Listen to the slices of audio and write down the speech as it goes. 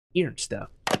Ear and stuff.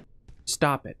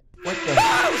 Stop it. What the?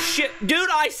 Oh shit, dude!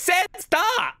 I said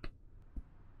stop.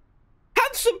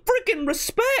 Have some freaking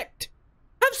respect.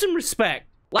 Have some respect.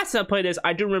 Last time I played this,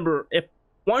 I do remember if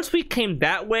once we came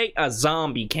that way, a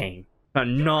zombie came.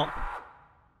 Not.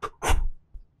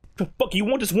 The fuck, you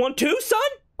want this one too, son?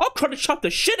 I'll try to chop the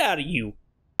shit out of you.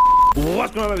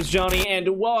 What's going on, it's Johnny, and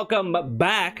welcome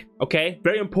back. Okay,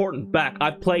 very important, back.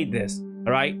 I've played this,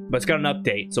 alright? But it's got an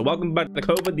update. So welcome back to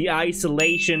COVID, the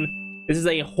isolation. This is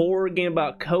a horror game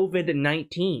about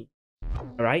COVID-19.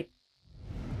 Alright?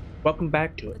 Welcome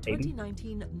back to it, The baby.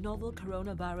 2019 novel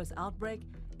coronavirus outbreak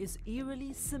is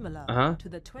eerily similar to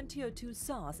the 2002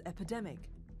 SARS epidemic.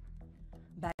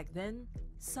 Back then,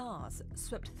 SARS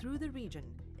swept through the region,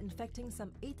 infecting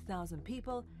some 8,000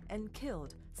 people and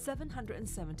killed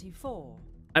 774.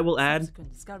 I will add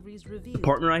discoveries the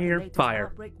partner right here, fire.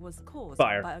 Outbreak was caused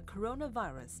Fire. by a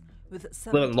coronavirus with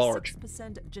Living large.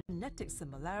 76% genetic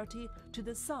similarity to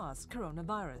the SARS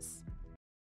coronavirus.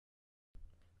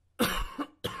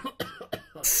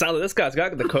 Solid, this guy's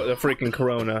got the freaking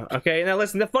corona. Okay, now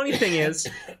listen, the funny thing is,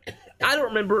 I don't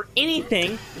remember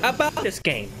anything about this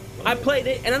game. I played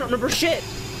it and I don't remember shit.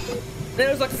 And it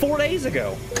was like 4 days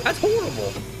ago. That's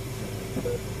horrible.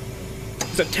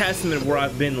 It's a testament of where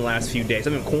I've been the last few days.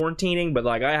 I've been quarantining, but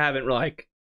like I haven't like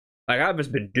I've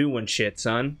just been doing shit,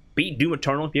 son. Beat Doom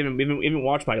Eternal. If you haven't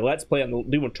watched my Let's Play on the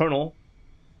Doom Eternal,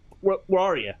 where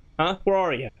are you? Huh? Where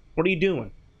are you? What are you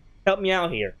doing? Help me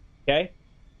out here, okay?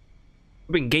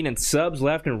 We've been gaining subs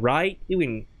left and right. We've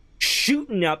been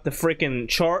shooting up the freaking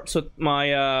charts with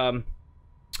my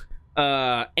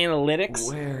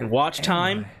analytics and watch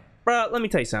time. Bro, let me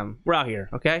tell you something. We're out here,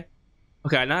 okay?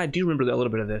 Okay, now I do remember a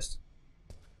little bit of this.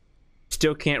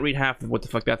 Still can't read half of what the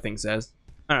fuck that thing says.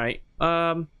 Alright,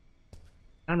 I don't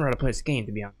know how to play this game,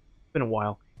 to be honest. It's been a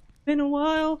while. Been a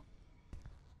while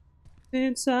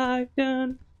since I've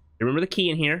done. Remember the key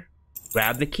in here.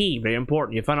 Grab the key, very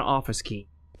important. You find an office key.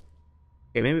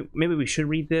 Okay, maybe we should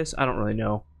read this. I don't really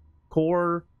know.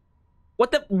 Core.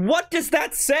 What does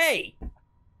that say?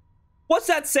 What's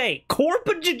that say?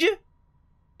 Corpagig?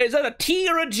 Is that a T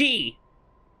or a G?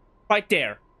 Right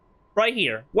there. Right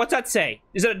here. What's that say?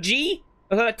 Is that a G?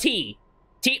 Or is that a T?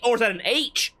 T or is that an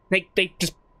H? They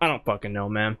just I don't fucking know,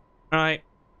 man. Alright.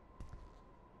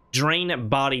 Drain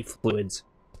body fluids.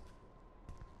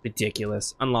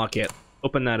 Ridiculous. Unlock it.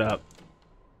 Open that up.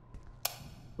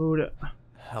 Food.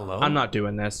 Hello? I'm not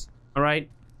doing this. Alright?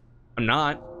 I'm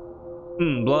not.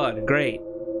 Blood. Great.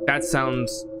 That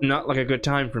sounds not like a good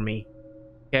time for me.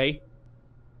 Okay?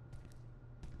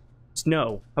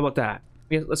 Snow. How about that?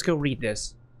 Let's go read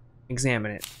this.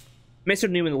 Examine it. Mr.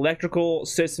 Newman's electrical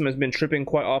system has been tripping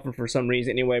quite often for some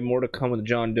reason. Anyway, more to come with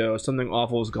John Doe. Something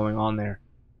awful is going on there.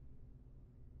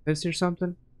 Is there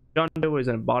something? John Doe is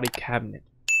in a body cabinet.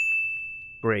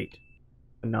 Great.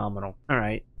 Phenomenal.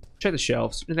 Alright. Check the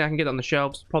shelves. Anything I can get on the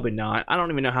shelves? Probably not. I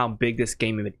don't even know how big this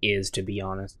game even is, to be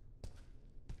honest.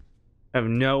 I have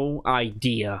no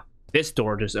idea. This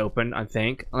door just opened, I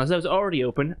think. Unless that was already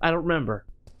open. I don't remember.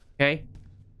 Okay?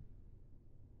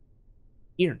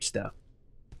 Ear and stuff.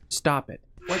 Stop it.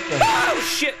 What the? Oh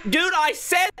shit, dude! I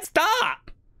said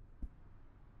stop.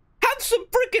 Have some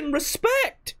freaking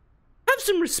respect. Have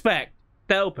some respect.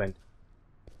 That opened.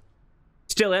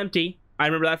 Still empty. I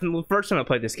remember that from the first time I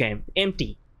played this game.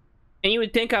 Empty. And you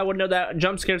would think I would know that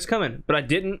jump scare's coming, but I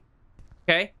didn't.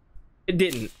 Okay? It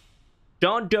didn't.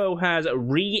 John Doe has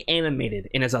reanimated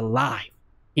and is alive.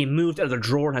 He moved out of the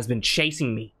drawer and has been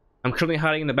chasing me. I'm currently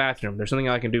hiding in the bathroom. There's something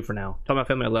I can do for now. Tell my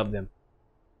family I love them.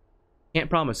 Can't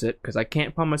promise it, because I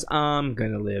can't promise I'm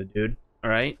gonna live, dude.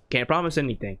 Alright? Can't promise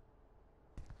anything.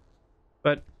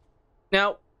 But,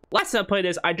 now, last time I played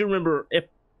this, I do remember if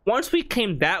once we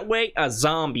came that way, a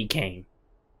zombie came.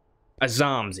 A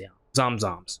zombie.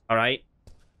 Zomzoms. Alright?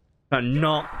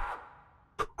 Not.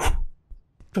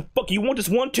 The fuck, you want this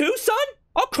one too, son?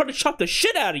 I'll try to chop the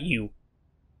shit out of you.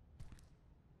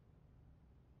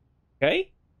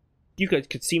 Okay? You guys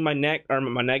could see my neck, or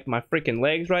my freaking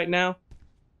legs right now.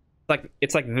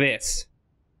 It's like this.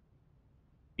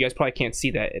 You guys probably can't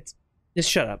see that.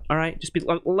 Just shut up, all right? Just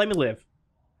let me live.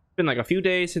 It's been like a few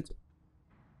days since.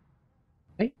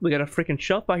 Hey, we got a freaking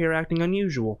shelf out here acting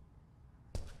unusual.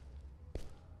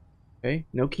 Okay,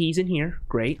 no keys in here.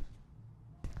 Great.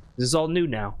 This is all new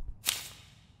now.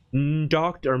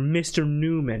 Mr.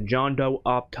 Newman, John Doe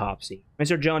autopsy.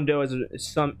 Mr. John Doe has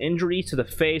some injuries to the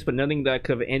face, but nothing that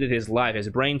could have ended his life. His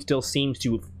brain still seems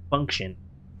to function.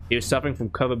 He was suffering from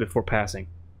COVID before passing.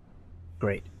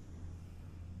 Great.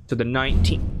 So the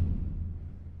 19th.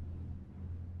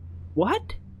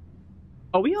 What?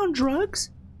 Are we on drugs?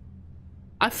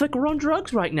 I feel like we're on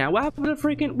drugs right now. What happened to the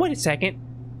freaking... Wait a second.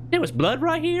 There was blood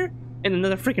right here? In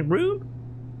another freaking room?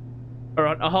 Or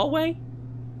a hallway?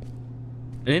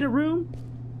 In a room?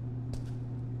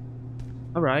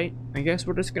 Alright. I guess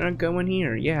we're just gonna go in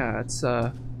here. Yeah, it's,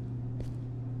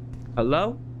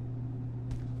 Hello?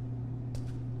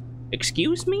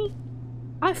 Excuse me?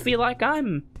 I feel like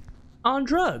I'm on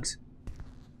drugs.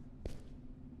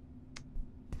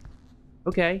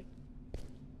 Okay.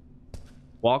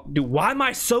 Dude, why am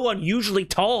I so unusually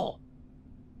tall?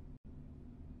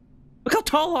 Look how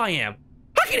tall I am.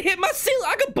 I can hit my ceiling.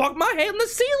 I can bonk my head on the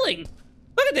ceiling.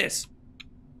 Look at this.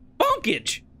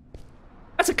 Bonkage.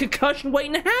 That's a concussion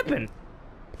waiting to happen.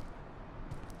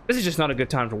 This is just not a good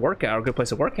time to work out or a good place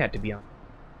to work at, to be honest.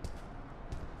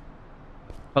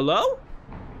 Hello?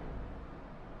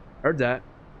 Heard that.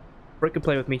 Freaking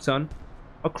play with me, son.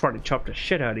 I'll karate chop the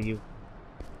shit out of you.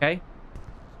 Okay?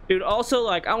 Dude, also,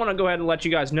 like, I want to go ahead and let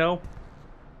you guys know,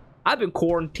 I've been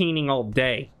quarantining all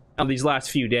day on these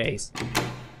last few days.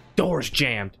 Doors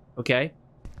jammed, okay?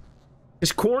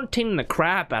 Just quarantining the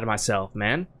crap out of myself,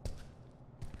 man.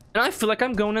 And I feel like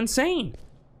I'm going insane.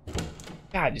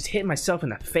 God, just hitting myself in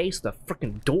the face with a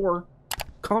freaking door.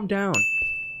 Calm down.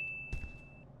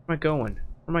 Where am I going?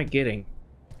 Where am I getting?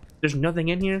 There's nothing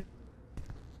in here?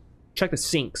 Check the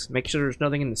sinks. Make sure there's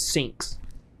nothing in the sinks.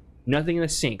 Nothing in the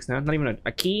sinks. Not even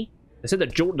a key? I said the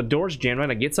door's jammed.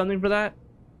 Right? I get something for that?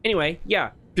 Anyway,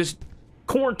 yeah. Just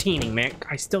quarantining, man.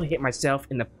 I still hit myself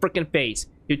in the freaking face.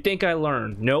 You'd think I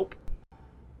learned. Nope.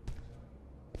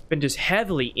 Been just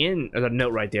heavily in... There's a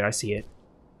note right there. I see it.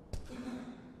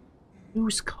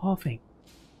 Who's coughing?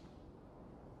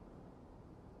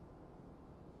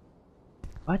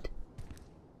 What?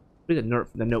 Read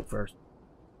the note first.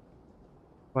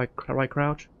 Right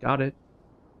crouch? Got it.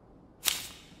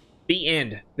 The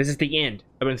end. This is the end.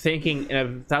 I've been thinking,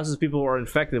 and thousands of people are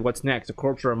infected. What's next? A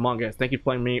corpse or Among Us? Thank you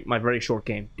for playing my very short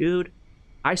game. Dude,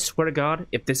 I swear to God,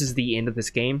 if this is the end of this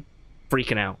game,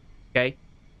 freaking out. Okay?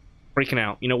 Freaking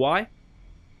out. You know why?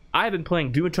 I've been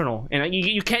playing Doom Eternal, and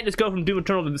you can't just go from Doom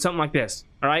Eternal to something like this.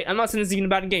 Alright? I'm not saying this is even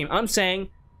about a game. I'm saying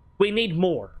we need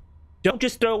more. Don't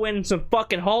just throw in some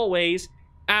fucking hallways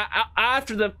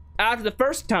after the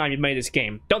first time you made this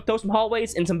game. Don't throw some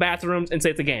hallways in some bathrooms and say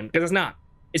it's a game, because it's not.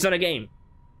 It's not a game.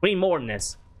 We need more than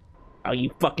this. Are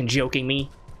you fucking joking me?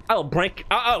 I'll break...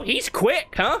 Oh, he's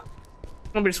quick, huh?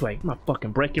 Come this way. I'm gonna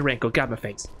fucking break your ankle. Got my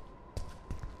face.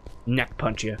 Neck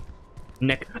punch you.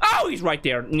 Neck... Oh, he's right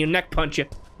there. You neck punch you.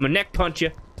 I'm gonna neck punch you.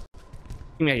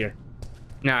 Get me out here.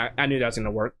 Nah, I knew that was gonna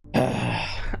work.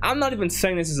 I'm not even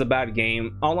saying this is a bad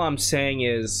game. All I'm saying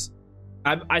is...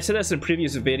 I said this in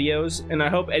previous videos, and I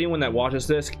hope anyone that watches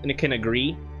this can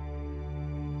agree.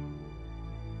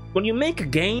 When you make a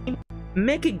game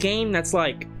that's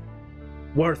like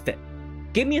worth it.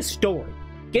 Give me a story.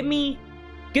 Give me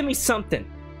something.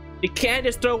 You can't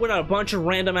just throw in a bunch of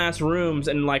random ass rooms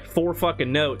and like 4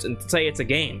 fucking notes and say it's a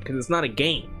game, because it's not a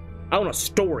game. I want a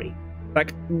story.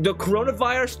 Like the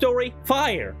coronavirus story,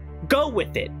 fire. Go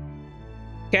with it.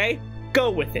 Okay?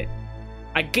 Go with it.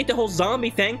 I get the whole zombie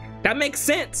thing. That makes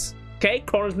sense. Okay?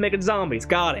 Corona's making zombies.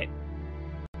 Got it.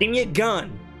 Give me a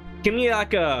gun. Give me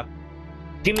like a...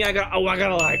 I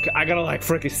gotta like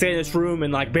freaking stay in this room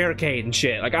and like barricade and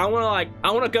shit. Like I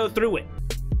wanna go through it.